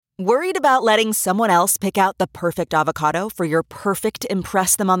Worried about letting someone else pick out the perfect avocado for your perfect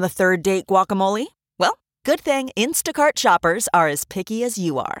impress them on the third date guacamole? Well, good thing Instacart shoppers are as picky as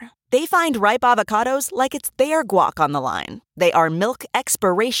you are. They find ripe avocados like it's their guac on the line. They are milk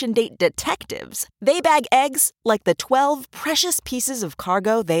expiration date detectives. They bag eggs like the 12 precious pieces of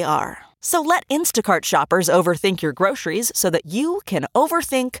cargo they are. So let Instacart shoppers overthink your groceries so that you can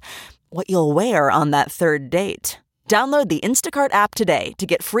overthink what you'll wear on that third date. Download the Instacart app today to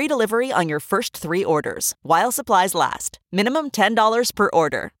get free delivery on your first 3 orders, while supplies last. Minimum $10 per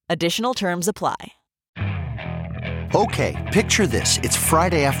order. Additional terms apply. Okay, picture this. It's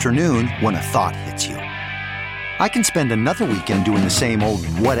Friday afternoon when a thought hits you. I can spend another weekend doing the same old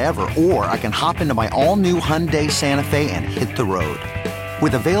whatever, or I can hop into my all-new Hyundai Santa Fe and hit the road.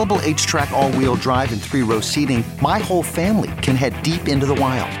 With available H-Track all-wheel drive and 3-row seating, my whole family can head deep into the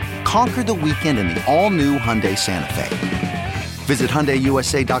wild. Conquer the weekend in the all-new Hyundai Santa Fe. Visit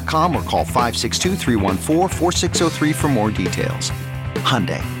HyundaiUSA.com or call 562-314-4603 for more details.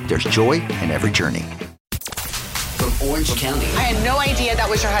 Hyundai, there's joy in every journey. From Orange County. I had no idea that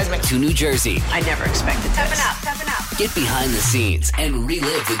was your husband. To New Jersey. I never expected this. Toughen up. Get behind the scenes and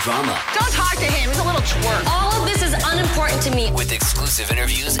relive the drama. Don't talk to him. He's a little twerp. All of this is unimportant to me. With exclusive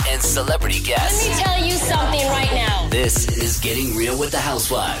interviews and celebrity guests. Let me tell you something right now. This is Getting Real with the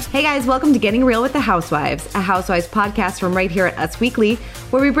Housewives. Hey guys, welcome to Getting Real with the Housewives, a Housewives podcast from right here at Us Weekly,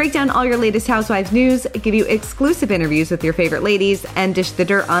 where we break down all your latest Housewives news, give you exclusive interviews with your favorite ladies, and dish the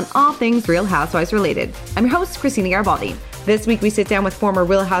dirt on all things Real Housewives related. I'm your host, Christina Garibaldi. This week, we sit down with former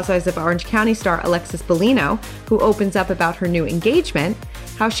Real Housewives of Orange County star Alexis Bellino, who opens up about her new engagement,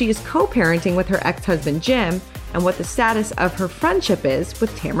 how she is co-parenting with her ex-husband Jim, and what the status of her friendship is with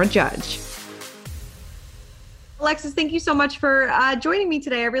Tamra Judge. Alexis, thank you so much for joining me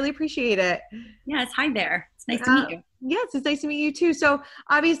today. I really appreciate it. Yes, hi there. It's nice to meet you. Yes, it's nice to meet you too. So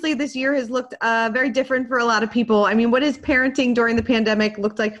obviously this year has looked very different for a lot of people. I mean, what has parenting during the pandemic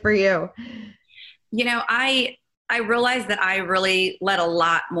looked like for you? You know, I realized that I really let a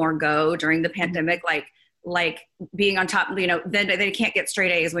lot more go during the pandemic, like being on top, you know, then they can't get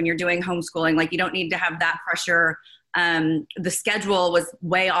straight A's when you're doing homeschooling. Like you don't need to have that pressure. The schedule was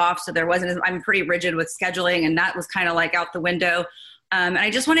way off. So I'm pretty rigid with scheduling, and that was kind of like out the window. And I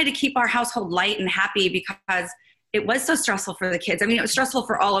just wanted to keep our household light and happy because it was so stressful for the kids. I mean, it was stressful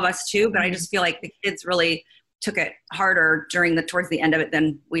for all of us too, but I just feel like the kids really took it harder towards the end of it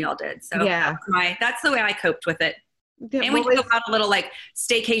than we all did. So yeah, that's the way I coped with it. Yeah, and we could go on a little like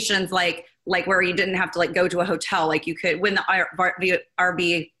staycations, like where you didn't have to like go to a hotel, like you could when the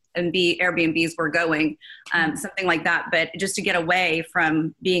Airbnbs were going, something like that. But just to get away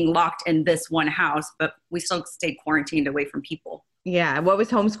from being locked in this one house, but we still stayed quarantined away from people. Yeah. What was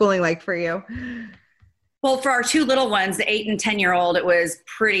homeschooling like for you? Well, for our 2 little ones, the 8 and 10-year-old, it was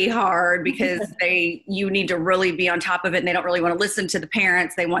pretty hard because you need to really be on top of it, and they don't really want to listen to the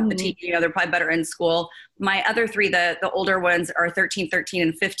parents. They want the TV, you know, they're probably better in school. My other 3, the older ones are 13,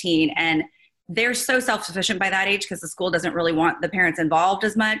 and 15, and they're so self-sufficient by that age because the school doesn't really want the parents involved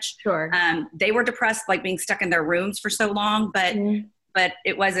as much. Sure. They were depressed, like being stuck in their rooms for so long, but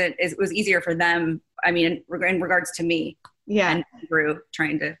it was easier for them. I mean, in regards to me. Yeah. And Drew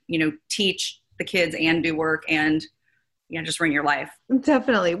trying to, you know, teach the kids and do work and, you know, just run your life.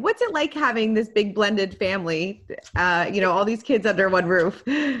 Definitely. What's it like having this big blended family, you know, all these kids under one roof?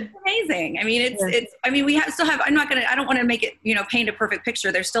 It's amazing. I mean, I don't want to make it, you know, paint a perfect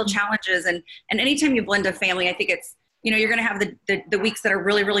picture. There's still challenges. And anytime you blend a family, I think it's, you know, you're going to have the weeks that are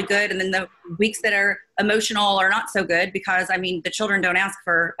really, really good. And then the weeks that are emotional or not so good, because I mean, the children don't ask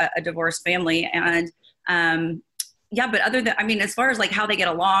for a divorced family. And, yeah, but other than, I mean, as far as like how they get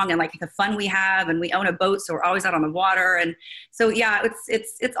along and like the fun we have, and we own a boat, so we're always out on the water. And so, yeah,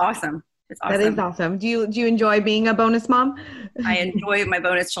 it's awesome. It's awesome. That is awesome. Do you enjoy being a bonus mom? I enjoy my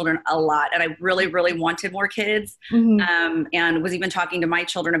bonus children a lot. And I really, really wanted more kids. And was even talking to my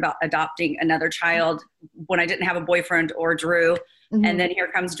children about adopting another child when I didn't have a boyfriend or Drew. And then here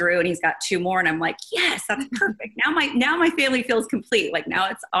comes Drew, and he's got 2 more, and I'm like, yes, that's perfect. Now my family feels complete. Like now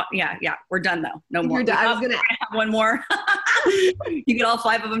it's yeah, we're done though. No more. I was gonna have one more. You get all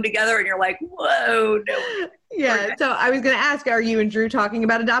 5 of them together, and you're like, whoa, no. Yeah. So I was going to ask, are you and Drew talking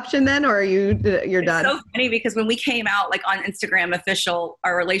about adoption then, or are you're done? It's so funny because when we came out like on Instagram official,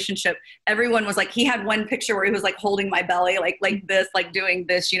 our relationship, everyone was like, he had one picture where he was like holding my belly, like this, like doing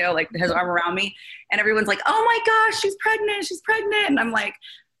this, you know, like his arm around me. And everyone's like, oh my gosh, she's pregnant. And I'm like,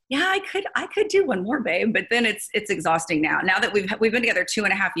 yeah, I could do one more, babe. But then it's exhausting now that we've been together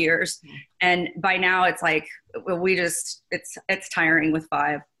 2.5 years. And by now it's like, it's tiring with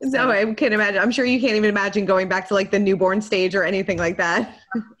 5. So I can imagine. I'm sure you can't even imagine going back to like the newborn stage or anything like that.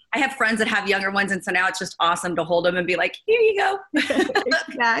 I have friends that have younger ones, and so now it's just awesome to hold them and be like, here you go.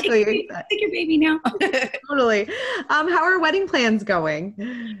 Exactly. Take your baby now. Totally. How are wedding plans going?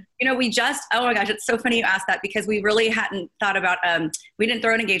 Oh my gosh, it's so funny you asked that, because we really hadn't thought about, we didn't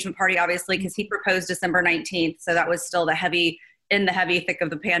throw an engagement party, obviously, because he proposed December 19th. So that was still in the heavy thick of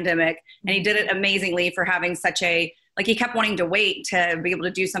the pandemic. And he did it amazingly for having he kept wanting to wait to be able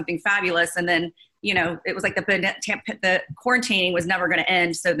to do something fabulous. And then, it was like the quarantining was never going to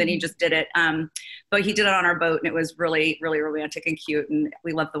end. So then he just did it. But he did it on our boat, and it was really, really romantic and cute. And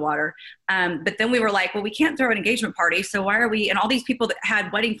we loved the water. But then we were like, well, we can't throw an engagement party. So why are we, and all these people that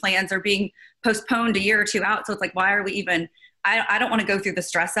had wedding plans are being postponed a year or two out. So it's like, why are we even, I don't want to go through the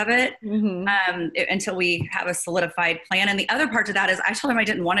stress of it until we have a solidified plan. And the other part to that is I told him I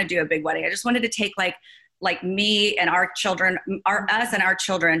didn't want to do a big wedding. I just wanted to take like me and our children, us and our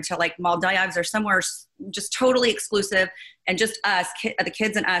children to like Maldives or somewhere just totally exclusive, and just us, the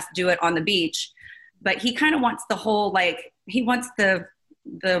kids and us, do it on the beach. But he kind of wants the whole, he wants the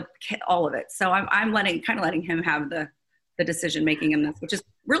all of it. So I'm letting him have the decision making in this, which is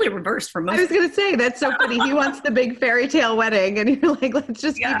really reversed for most. I was going to say, that's so funny. He wants the big fairy tale wedding, and you're like, let's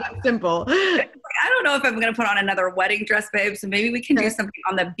just keep it simple. I don't know if I'm going to put on another wedding dress, babe. So maybe we can do something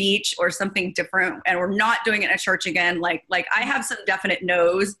on the beach or something different. And we're not doing it in a church again. Like I have some definite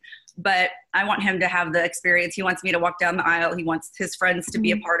no's, but I want him to have the experience. He wants me to walk down the aisle. He wants his friends to be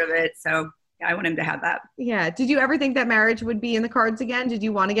a part of it. So yeah, I want him to have that. Yeah. Did you ever think that marriage would be in the cards again? Did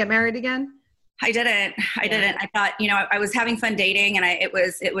you want to get married again? I didn't. I thought, I was having fun dating, and it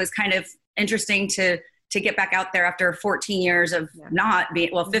was kind of interesting to get back out there after 14 years of not being,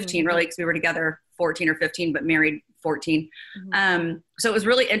 15 really, because we were together 14 or 15, but married 14. So it was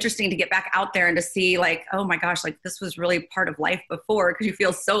really interesting to get back out there and to see like, oh my gosh, like this was really part of life before, because you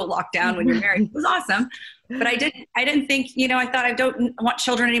feel so locked down when you're married. It was awesome. But I didn't think, I thought I don't want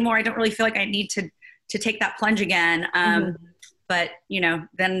children anymore. I don't really feel like I need to take that plunge again. But,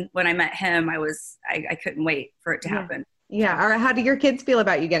 then when I met him, I couldn't wait for it to happen. Yeah. All right. How do your kids feel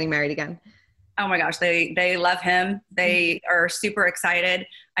about you getting married again? Oh my gosh. They love him. They are super excited.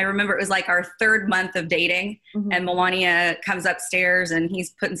 I remember it was like our 3rd month of dating, and Melania comes upstairs and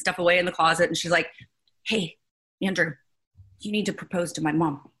he's putting stuff away in the closet, and she's like, hey, Andrew, you need to propose to my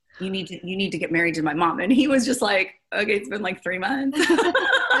mom. You need to get married to my mom. And he was just like, okay, it's been like 3 months.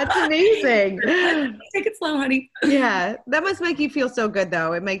 That's amazing. Take it slow, honey. Yeah. That must make you feel so good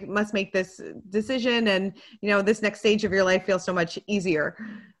though. It must make this decision and, this next stage of your life feel so much easier.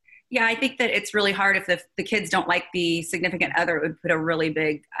 Yeah. I think that it's really hard if the kids don't like the significant other. It would put a really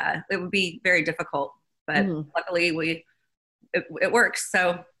big, it would be very difficult, but luckily it works.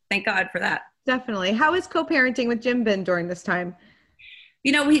 So thank God for that. Definitely. How has co-parenting with Jim been during this time?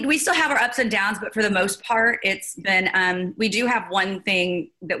 We still have our ups and downs, but for the most part, it's been, we do have one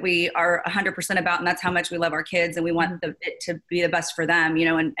thing that we are 100% about, and that's how much we love our kids, and we want it to be the best for them,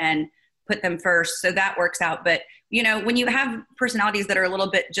 and put them first. So that works out. But, when you have personalities that are a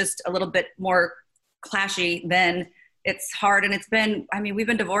little bit more clashy, then it's hard. And it's been, we've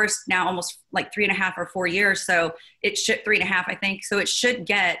been divorced now almost like 3.5 or 4 years. So it should 3.5, I think. So it should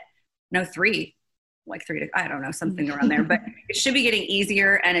get 3. Like 3 to, I don't know, something around there, but it should be getting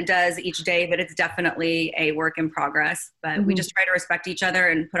easier, and it does each day, but it's definitely a work in progress, but we just try to respect each other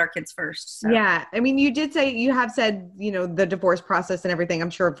and put our kids first. So. Yeah. You have said, the divorce process and everything,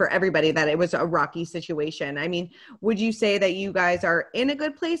 I'm sure for everybody that it was a rocky situation. Would you say that you guys are in a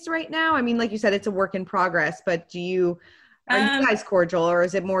good place right now? Like you said, it's a work in progress, but are you guys cordial, or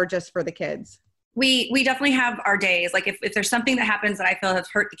is it more just for the kids? We definitely have our days. Like if there's something that happens that I feel has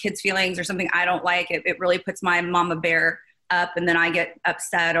hurt the kids' feelings or something I don't like, it really puts my mama bear up, and then I get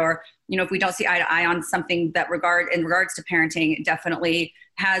upset. Or, if we don't see eye to eye on something in regards to parenting, it definitely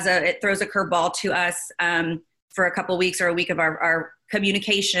it throws a curveball to us for a couple of weeks or a week of our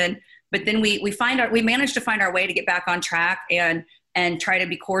communication. But then we manage to find our way to get back on track and try to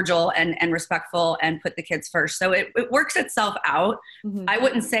be cordial and respectful and put the kids first. So it works itself out. I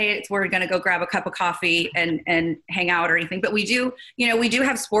wouldn't say we're going to go grab a cup of coffee and hang out or anything, but we do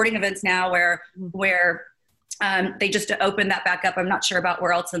have sporting events now where they just opened that back up. I'm not sure about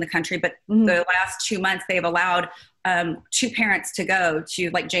where else in the country, but the last 2 months they've allowed 2 parents to go to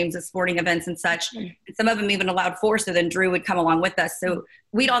like James's sporting events and such. And some of them even allowed 4. So then Drew would come along with us. So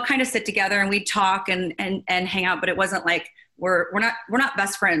we'd all kind of sit together and we'd talk and hang out, but it wasn't like, we're not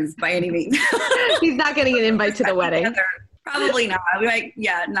best friends by any means. He's not getting an invite to the wedding. Probably not.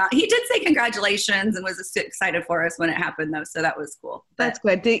 He did say congratulations and was excited for us when it happened though. So that was cool. That's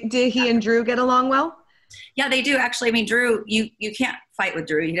good. Did he and Drew get along well? Yeah, they do actually. Drew, you can't fight with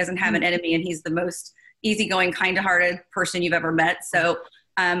Drew. He doesn't have an enemy, and he's the most easygoing, kind-hearted person you've ever met. So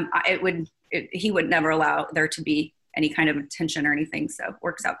he would never allow there to be any kind of tension or anything. So it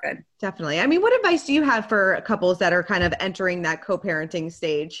works out good. Definitely. I mean, what advice do you have for couples that are kind of entering that co-parenting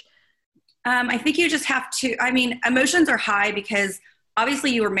stage? I think you just have to, emotions are high because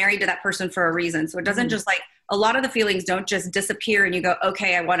obviously you were married to that person for a reason. So it doesn't just like, a lot of the feelings don't just disappear and you go,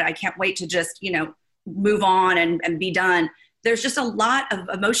 okay, I can't wait to just, move on and be done. There's just a lot of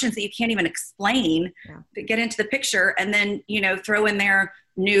emotions that you can't even explain that get into the picture. And then, throw in there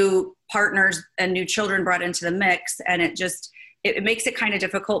new partners and new children brought into the mix. And it makes it kind of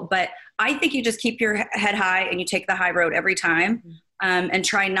difficult, but I think you just keep your head high and you take the high road every time, and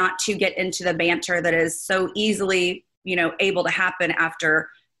try not to get into the banter that is so easily, able to happen after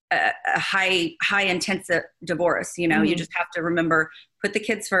a high intensive divorce. You just have to remember, put the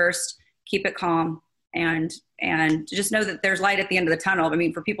kids first, keep it calm, and just know that there's light at the end of the tunnel. I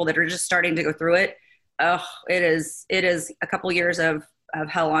mean, for people that are just starting to go through it, it is a couple years of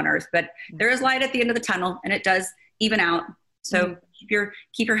hell on earth, but there is light at the end of the tunnel and it does even out. So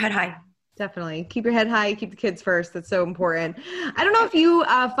keep your head high. Definitely. Keep your head high, keep the kids first. That's so important. I don't know if you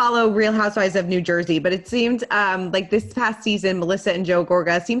follow Real Housewives of New Jersey, but it seemed like this past season, Melissa and Joe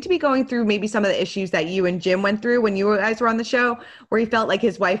Gorga seemed to be going through maybe some of the issues that you and Jim went through when you guys were on the show, where he felt like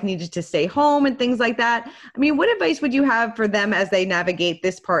his wife needed to stay home and things like that. I mean, what advice would you have for them as they navigate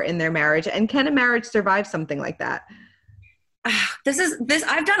this part in their marriage? And can a marriage survive something like that?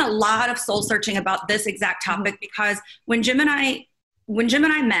 I've done a lot of soul searching about this exact topic because when Jim and I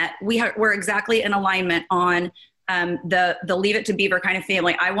met, we're exactly in alignment on the Leave It to Beaver kind of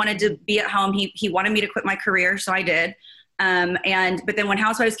family. I wanted to be at home. He wanted me to quit my career, so I did. But then when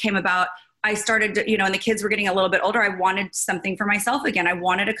Housewives came about, I started to, and the kids were getting a little bit older, I wanted something for myself again. I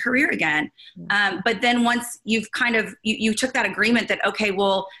wanted a career again. But then once you've kind of, you took that agreement that, okay,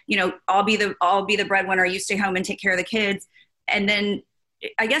 well, I'll be the breadwinner, you stay home and take care of the kids. And then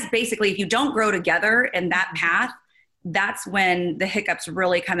I guess basically if you don't grow together in that path, that's when the hiccups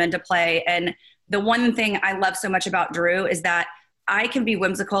really come into play. And the one thing I love so much about Drew is that I can be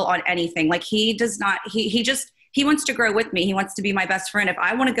whimsical on anything. Like he does not, he wants to grow with me. He wants to be my best friend. If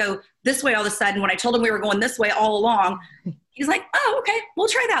I want to go this way all of a sudden, when I told him we were going this way all along, he's like, oh, okay, we'll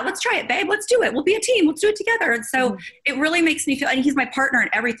try that. Let's try it, babe. Let's do it. We'll be a team. Let's do it together. And so it really makes me feel, and he's my partner in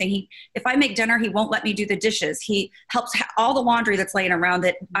everything. If I make dinner, he won't let me do the dishes. He helps all the laundry that's laying around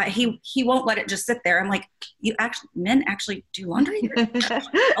that he won't let it just sit there. I'm like, men actually do laundry right now.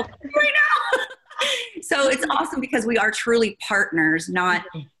 So it's awesome because we are truly partners,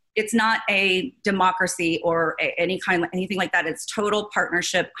 it's not a democracy or anything like that. It's total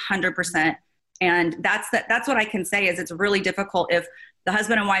partnership, 100%. And that's what I can say is it's really difficult if the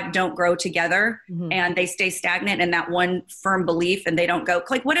husband and wife don't grow together and they stay stagnant in that one firm belief and they don't go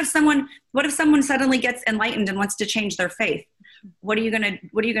like, what if someone suddenly gets enlightened and wants to change their faith? What are you going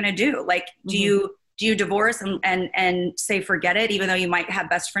to do? Like, do you divorce and say, forget it, even though you might have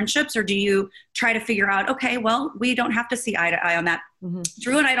best friendships? Or do you try to figure out, okay, well, we don't have to see eye to eye on that.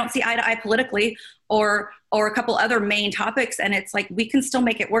 Drew and I don't see eye to eye politically or a couple other main topics. And it's like, we can still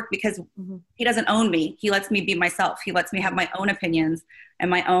make it work because he doesn't own me. He lets me be myself. He lets me have my own opinions and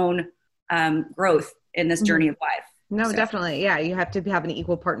my own growth in this journey of life. No, definitely. Yeah. You have to have an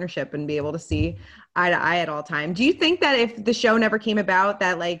equal partnership and be able to see eye to eye at all times. Do you think that if the show never came about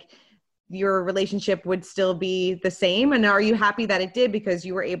that like your relationship would still be the same? And are you happy that it did because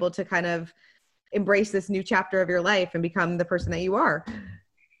you were able to kind of embrace this new chapter of your life and become the person that you are?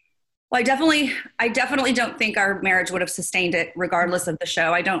 Well, I definitely don't think our marriage would have sustained it regardless of the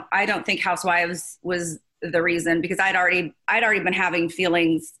show. I don't think Housewives was the reason because I'd already been having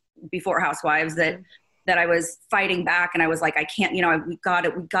feelings before Housewives that I was fighting back. And I was like, I can't, we got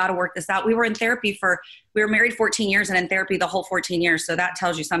to work this out. We were in therapy we were married 14 years and in therapy the whole 14 years. So that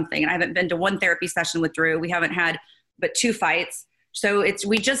tells you something. And I haven't been to one therapy session with Drew. We haven't had but 2 fights. So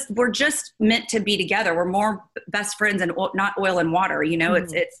we're just meant to be together. We're more best friends and not oil and water,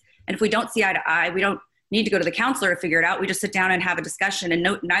 it's, and if we don't see eye to eye, we don't need to go to the counselor to figure it out. We just sit down and have a discussion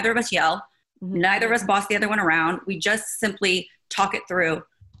and neither of us yell. Neither of us boss the other one around. We just simply talk it through.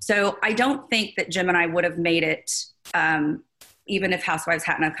 So I don't think that Jim and I would have made it, even if Housewives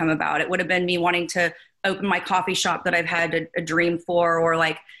hadn't have come about. It would have been me wanting to open my coffee shop that I've had a dream for, or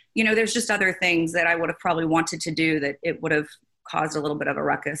like, there's just other things that I would have probably wanted to do that it would have caused a little bit of a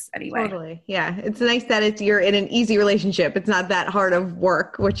ruckus anyway. Totally. Yeah. It's nice that you're in an easy relationship. It's not that hard of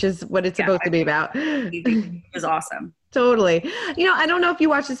work, which is what it's supposed to be about. It was awesome. Totally. I don't know if you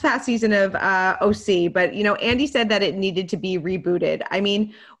watched this past season of OC, but, Andy said that it needed to be rebooted. I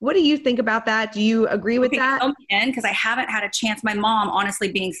mean, what do you think about that? Do you agree with that? Because I haven't had a chance. My mom,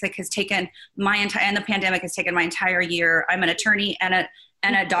 honestly, being sick has taken and the pandemic has taken my entire year. I'm an attorney and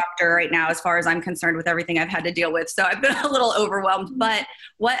and a doctor right now, as far as I'm concerned, with everything I've had to deal with. So I've been a little overwhelmed. But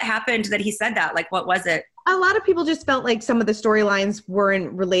what happened that he said that? Like, what was it? A lot of people just felt like some of the storylines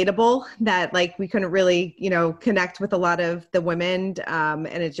weren't relatable, that like we couldn't really, connect with a lot of the women. And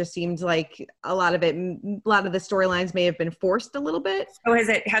it just seemed like a lot of the storylines may have been forced a little bit. So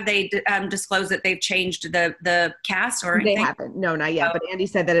have they disclosed that they've changed the cast or anything? They haven't. No, not yet. But Andy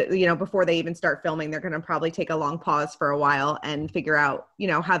said that, before they even start filming, they're going to probably take a long pause for a while and figure out,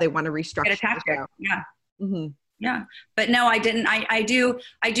 how they want to restructure the show. Yeah. Mm-hmm. Yeah. But no, I didn't. I do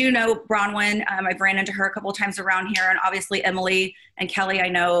know Bronwyn. I've ran into her a couple of times around here, and obviously Emily and Kelly I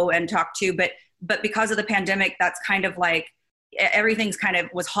know and talked to, but because of the pandemic, that's kind of like everything's kind of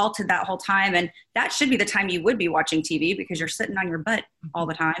was halted that whole time. And that should be the time you would be watching TV because you're sitting on your butt all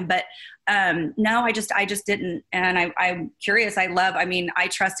the time. But no, I just didn't. And I'm curious. I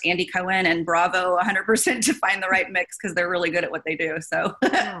trust Andy Cohen and Bravo 100% to find the right mix because they're really good at what they do. So,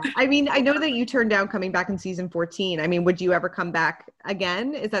 yeah. I know that you turned down coming back in season 14. Would you ever come back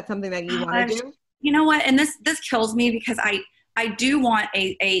again? Is that something that you want to do? You know what? And this kills me because I do want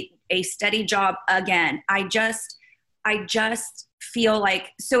a steady job again. I just feel like,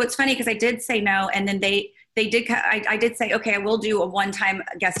 so it's funny because I did say no. And then I did say, okay, I will do a one-time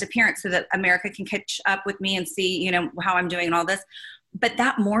guest appearance so that America can catch up with me and see, how I'm doing and all this. But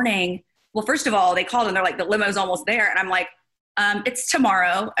that morning, well, first of all, they called and they're like, the limo's almost there. And I'm like, it's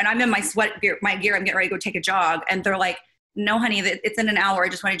tomorrow. And I'm in my gear. I'm getting ready to go take a jog. And they're like, no, honey, it's in an hour. I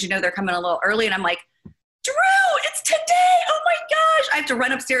just wanted you to know they're coming a little early. And I'm like, Drew, it's today. Oh my gosh. I have to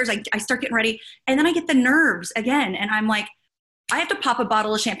run upstairs. I start getting ready. And then I get the nerves again. And I'm like, I have to pop a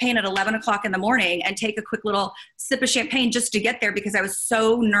bottle of champagne at 11 o'clock in the morning and take a quick little sip of champagne just to get there because I was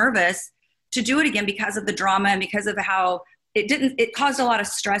so nervous to do it again because of the drama and because of how it caused a lot of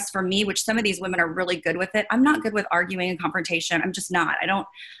stress for me, which some of these women are really good with it. I'm not good with arguing and confrontation. I'm just not. I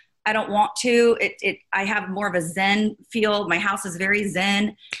don't want to. I have more of a Zen feel. My house is very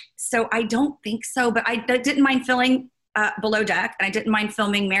Zen. So I don't think so, but I didn't mind filming Below Deck, and I didn't mind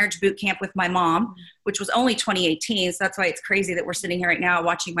filming Marriage Boot Camp with my mom, which was only 2018. So that's why it's crazy that we're sitting here right now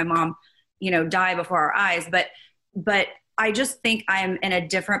watching my mom, die before our eyes. But I just think I'm in a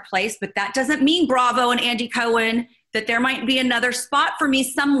different place, but that doesn't mean Bravo and Andy Cohen that there might be another spot for me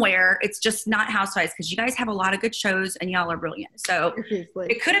somewhere. It's just not Housewives because you guys have a lot of good shows and y'all are brilliant. So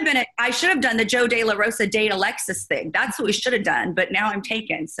it could have been, I should have done the Joe De La Rosa date Alexis thing. That's what we should have done, but now I'm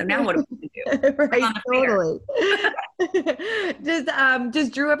taken. So now what do we do? Right, totally. Does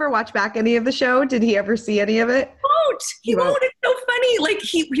Drew ever watch back any of the show? Did he ever see any of it? He won't. It's so funny. Like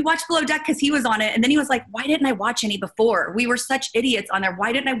he watched Below Deck because he was on it. And then he was like, why didn't I watch any before? We were such idiots on there.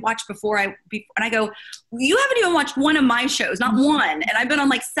 Why didn't I watch before? And I go, you haven't even watched one of my shows, not one. And I've been on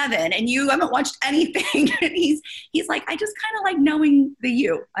like 7 and you haven't watched anything. And he's like, I just kind of like knowing the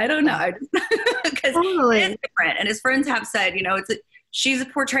you. I don't know. Because it's different. And his friends have said, she's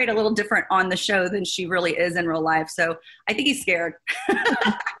portrayed a little different on the show than she really is in real life. So I think he's scared.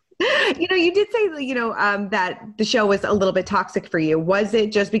 You did say, that the show was a little bit toxic for you. Was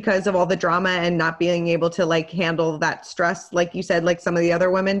it just because of all the drama and not being able to like handle that stress, like you said, like some of the other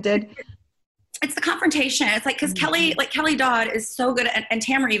women did? It's the confrontation. It's like, cause Kelly Dodd is so good at, and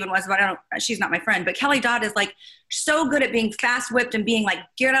Tamara even was, but she's not my friend, but Kelly Dodd is like so good at being fast whipped and being like,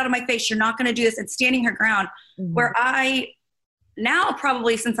 get out of my face. You're not going to do this, and standing her ground. Where I now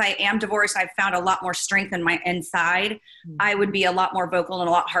probably, since I am divorced, I've found a lot more strength in my inside. I would be a lot more vocal and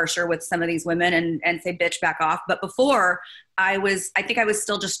a lot harsher with some of these women and say, bitch, back off. But before I think I was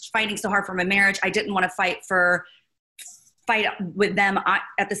still just fighting so hard for my marriage. I didn't want to fight with them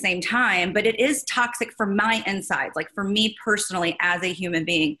at the same time, but it is toxic for my insides. Like for me personally, as a human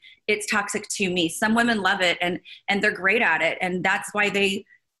being, it's toxic to me. Some women love it and they're great at it. And that's why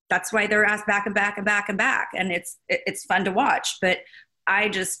they're asked back and back and back and back. And it's fun to watch, but I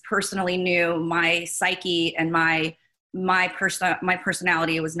just personally knew my psyche and my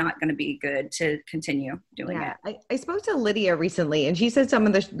personality was not going to be good to continue doing it. I spoke to Lydia recently, and she said some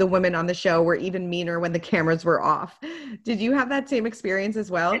of the women on the show were even meaner when the cameras were off. Did you have that same experience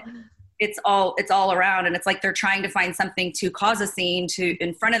as well? It's all around, and it's like they're trying to find something to cause a scene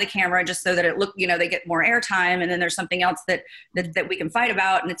in front of the camera just so that it look, they get more airtime, and then there's something else that we can fight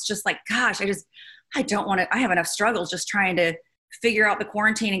about. And it's just like, gosh, I don't want to. I have enough struggles just trying to figure out the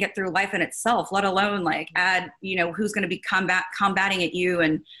quarantine and get through life in itself, let alone like add, who's going to be combating at you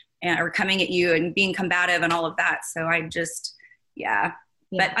and or coming at you and being combative and all of that. So I just,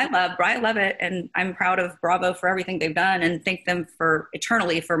 but I love it. And I'm proud of Bravo for everything they've done and thank them for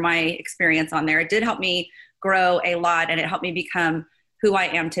eternally for my experience on there. It did help me grow a lot and it helped me become who I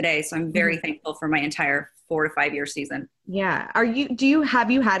am today. So I'm very thankful for my entire 4 to 5 year season. Yeah. Have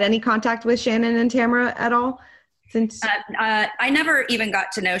you had any contact with Shannon and Tamara at all since? I never even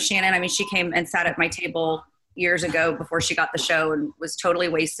got to know Shannon. I mean, she came and sat at my table years ago before she got the show and was totally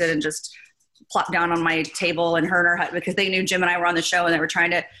wasted and just plopped down on my table, and her and her husband, because they knew Jim and I were on the show and they were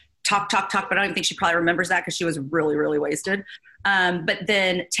trying to talk, but I don't even think she probably remembers that because she was really, really wasted. But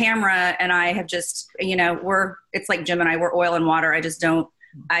then Tamara and I have just, it's like Jim and I, we're oil and water. I just don't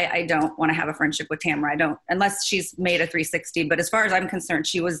want to have a friendship with Tamara. I don't, unless she's made a 360. But as far as I'm concerned,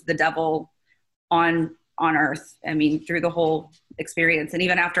 she was the devil on earth. I mean, through the whole experience. And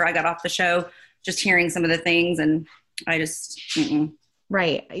even after I got off the show, just hearing some of the things, and I just,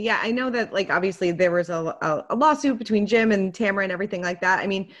 Right. Yeah. I know that, like, obviously there was a lawsuit between Jim and Tamara and everything like that. I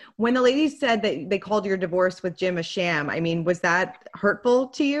mean, when the ladies said that they called your divorce with Jim a sham, I mean, was that hurtful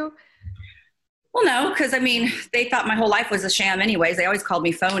to you? Well, no, because I mean, they thought my whole life was a sham anyways. They always called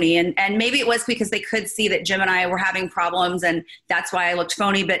me phony. And maybe it was because they could see that Jim and I were having problems, and that's why I looked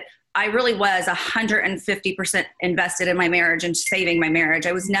phony. But I really was 150% invested in my marriage and saving my marriage.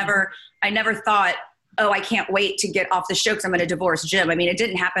 I never thought, oh, I can't wait to get off the show because I'm going to divorce Jim. I mean, it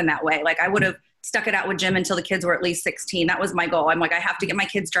didn't happen that way. Like, I would have stuck it out with Jim until the kids were at least 16. That was my goal. I'm like, I have to get my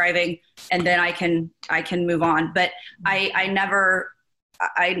kids driving and then I can move on. But I never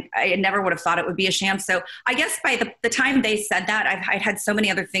would have thought it would be a sham. So I guess by the time they said that, I'd had so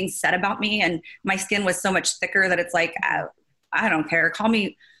many other things said about me, and my skin was so much thicker that it's like, I don't care. Call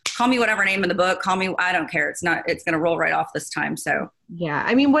me whatever name in the book. Call me. I don't care. It's going to roll right off this time. So. Yeah.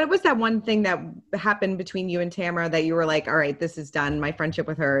 I mean, what was that one thing that happened between you and Tamara that you were like, all right, this is done. My friendship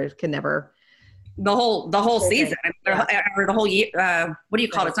with her can never. The whole season, or the whole year. What do you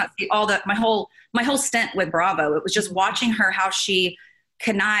call it? It's not my whole stint with Bravo. It was just watching her, how she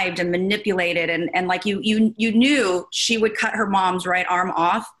connived and manipulated, and like you knew she would cut her mom's right arm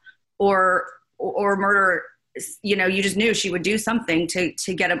off or murder. You just knew she would do something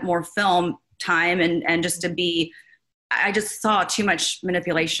to get up more film time and just to be. I just saw too much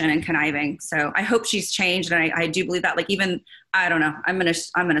manipulation and conniving. So I hope she's changed, and I do believe that. Like, even I don't know. I'm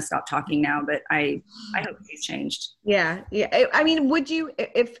gonna stop talking now, but I hope she's changed. Yeah. I mean, would you,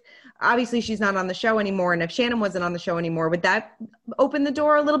 if obviously she's not on the show anymore, and if Shannon wasn't on the show anymore, would that open the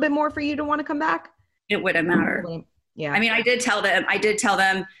door a little bit more for you to want to come back? It wouldn't matter. Yeah. I mean, I did tell them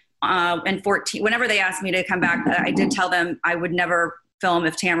in 14, whenever they asked me to come back, I did tell them I would never film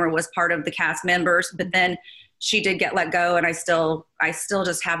if Tamara was part of the cast members. But then she did get let go, and I still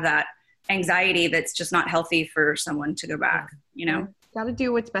just have that anxiety that's just not healthy for someone to go back, Got to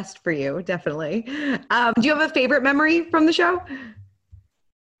do what's best for you. Definitely. Do you have a favorite memory from the show?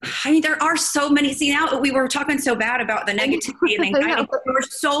 I mean, there are so many. See, now we were talking so bad about the negativity and anxiety. There were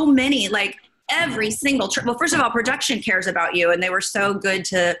so many, like every single trip. Well, first of all, production cares about you, and they were so good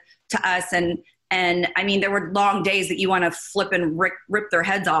to us. And I mean, there were long days that you want to flip and rip their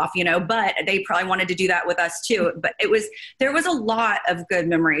heads off, but they probably wanted to do that with us too. But there was a lot of good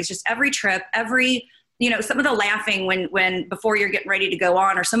memories, just every trip, some of the laughing when before you're getting ready to go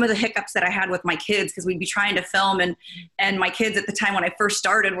on, or some of the hiccups that I had with my kids, because we'd be trying to film, and my kids at the time when I first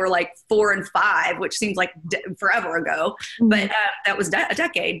started were like 4 and 5, which seems like forever ago, but that was a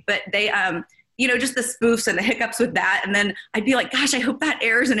decade. But they, just the spoofs and the hiccups with that. And then I'd be like, gosh, I hope that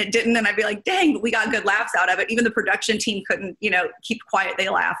airs. And it didn't. And I'd be like, dang, we got good laughs out of it. Even the production team couldn't, keep quiet. They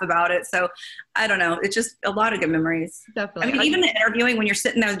laugh about it. So I don't know. It's just a lot of good memories. Definitely. I mean, even the interviewing, when you're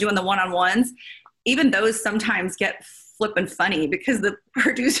sitting there doing the one-on-ones, even those sometimes get flippin' funny because the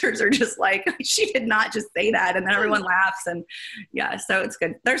producers are just like, she did not just say that. And then everyone laughs. And yeah, so it's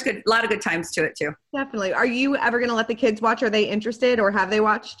good. There's a lot of good times to it too. Definitely. Are you ever going to let the kids watch? Are they interested, or have they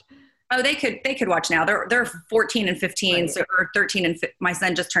watched? Oh, they could watch now. They're 14 and 15, right. So, or 13 and my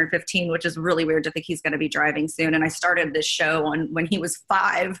son just turned 15, which is really weird to think he's going to be driving soon. And I started this show when he was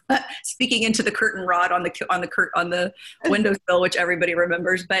 5, speaking into the curtain rod on the windowsill, which everybody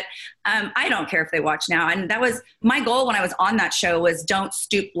remembers. But I don't care if they watch now. And that was my goal when I was on that show, was don't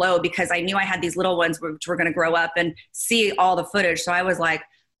stoop low, because I knew I had these little ones which were going to grow up and see all the footage. So I was like,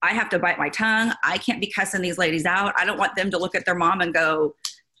 I have to bite my tongue. I can't be cussing these ladies out. I don't want them to look at their mom and go,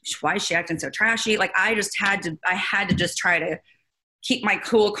 why is she acting so trashy? Like, I had to just try to keep my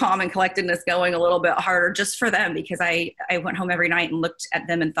cool, calm, and collectedness going a little bit harder just for them, because I went home every night and looked at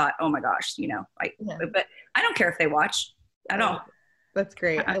them and thought, oh my gosh, but I don't care if they watch at all. That's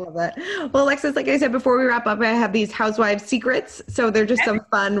great. I love that. Well, Alexis, like I said, before we wrap up, I have these housewives secrets. So they're just some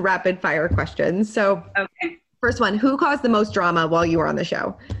fun rapid fire questions. So first one, who caused the most drama while you were on the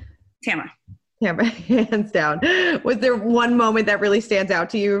show? Tamara. Yeah, hands down. Was there one moment that really stands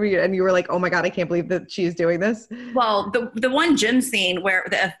out to you and you were like, oh my God, I can't believe that she's doing this? Well, the one gym scene where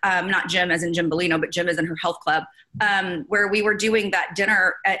not Jim as in Jim Bellino, but Jim as in her health club, where we were doing that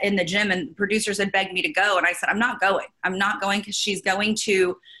dinner in the gym and producers had begged me to go. And I said, I'm not going because she's going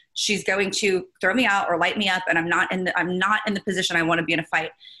to throw me out or light me up. And I'm not in the position I want to be in a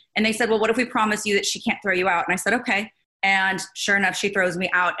fight. And they said, well, what if we promise you that she can't throw you out? And I said, okay. And sure enough, she throws me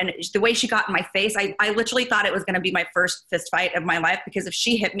out. And the way she got in my face, I literally thought it was going to be my first fist fight of my life, because if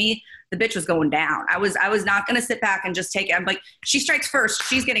she hit me, the bitch was going down. I was not going to sit back and just take it. I'm like, she strikes first.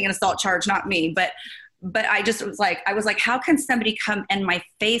 She's getting an assault charge, not me. But I just was like, how can somebody come in my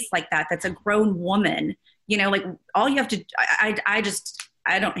face like that? That's a grown woman. You know, like all you have to,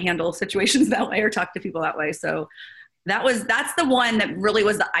 I don't handle situations that way or talk to people that way. So that's the one that really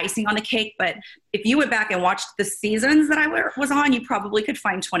was the icing on the cake. But if you went back and watched the seasons that I was on, you probably could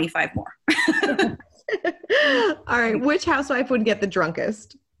find 25 more. All right. Which housewife would get the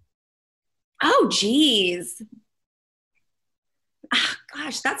drunkest? Oh, geez.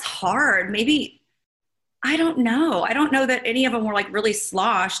 Gosh, that's hard. Maybe, I don't know. I don't know that any of them were like really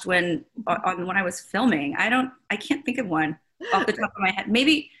sloshed when I was filming. I can't think of one off the top of my head.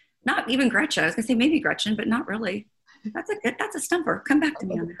 Maybe not even Gretchen. I was gonna say maybe Gretchen, but not really. That's a stumper. Come back to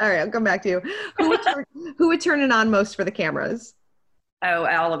me on that. All right, I'll come back to you. Who would turn it on most for the cameras? Oh,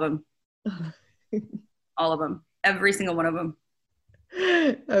 all of them. All of them. Every single one of them.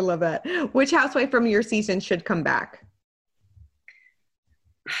 I love that. Which housewife from your season should come back?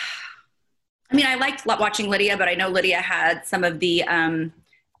 I mean, I liked watching Lydia, but I know Lydia had some of the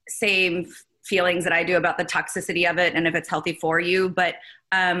same feelings that I do about the toxicity of it and if it's healthy for you. But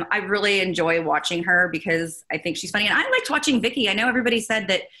I really enjoy watching her because I think she's funny. And I liked watching Vicky. I know everybody said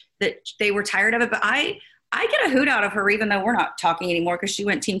that they were tired of it, but I get a hoot out of her, even though we're not talking anymore because she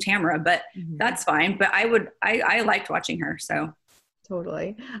went Team Tamara, but that's fine. But I liked watching her. So.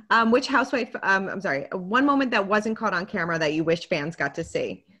 Totally. Which housewife, I'm sorry, one moment that wasn't caught on camera that you wish fans got to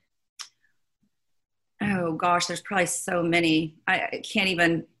see? Oh gosh, there's probably so many. I can't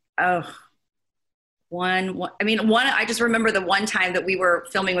even, I just remember the one time that we were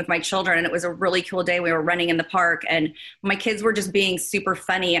filming with my children and it was a really cool day. We were running in the park and my kids were just being super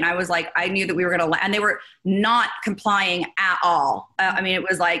funny. And I was like, I knew that we were going to, and they were not complying at all. It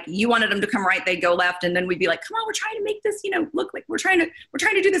was like, you wanted them to come right, they'd go left. And then we'd be like, come on, we're trying to make this, look like we're trying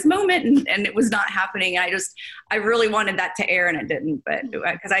to do this moment. And it was not happening. I really wanted that to air and it didn't, but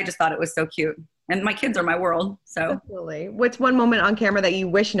because I just thought it was so cute. And my kids are my world. So absolutely. What's one moment on camera that you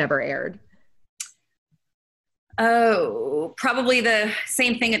wish never aired? Oh, probably the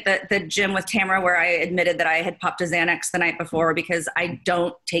same thing at the gym with Tamara, where I admitted that I had popped a Xanax the night before because I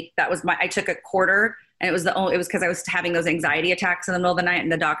took a quarter and it was because I was having those anxiety attacks in the middle of the night.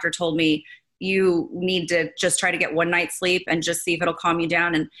 And the doctor told me, you need to just try to get one night's sleep and just see if it'll calm you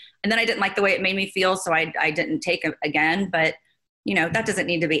down. And then I didn't like the way it made me feel. So I didn't take it again, but that doesn't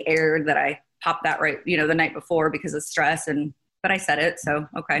need to be aired that I popped that right, the night before because of stress but I said it. So,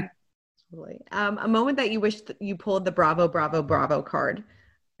 okay. Totally. A moment that you wish that you pulled the Bravo, Bravo, Bravo card.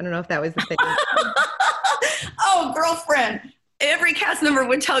 I don't know if that was the thing. Oh, girlfriend. Every cast member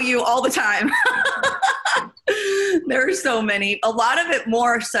would tell you all the time. There are so many. A lot of it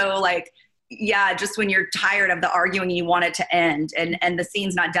more so like, yeah, just when you're tired of the arguing, you want it to end and the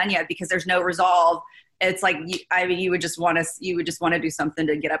scene's not done yet because there's no resolve. It's like, you would just want to do something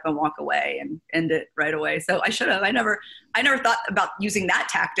to get up and walk away and end it right away. So I should have. I never thought about using that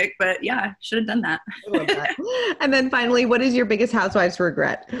tactic, but yeah, should have done that. I love that. And then finally, what is your biggest housewives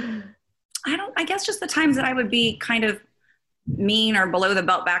regret? I guess just the times that I would be kind of mean or below the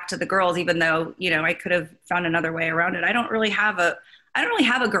belt back to the girls, even though, I could have found another way around it. I don't really have a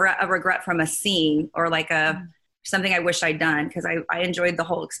regret from a scene or like something I wish I'd done because I enjoyed the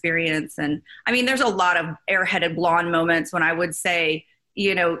whole experience. And there's a lot of airheaded blonde moments when I would say,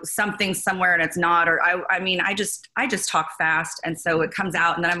 something somewhere and it's not, or I just talk fast. And so it comes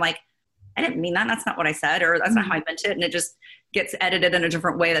out and then I'm like, I didn't mean that. That's not what I said, or that's not how I meant it. And it just gets edited in a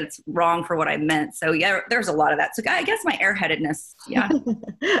different way that it's wrong for what I meant. So yeah, there's a lot of that. So I guess my airheadedness. Yeah.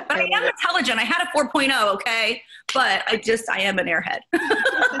 But I am intelligent. I had a 4.0. Okay. But I am an airhead.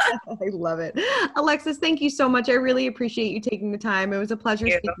 I love it. Alexis, thank you so much. I really appreciate you taking the time. It was a pleasure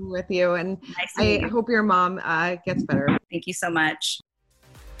speaking with you. And I hope your mom gets better. Thank you so much.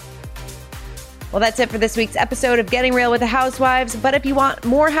 Well, that's it for this week's episode of Getting Real with the Housewives. But if you want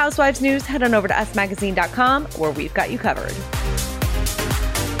more Housewives news, head on over to usmagazine.com where we've got you covered.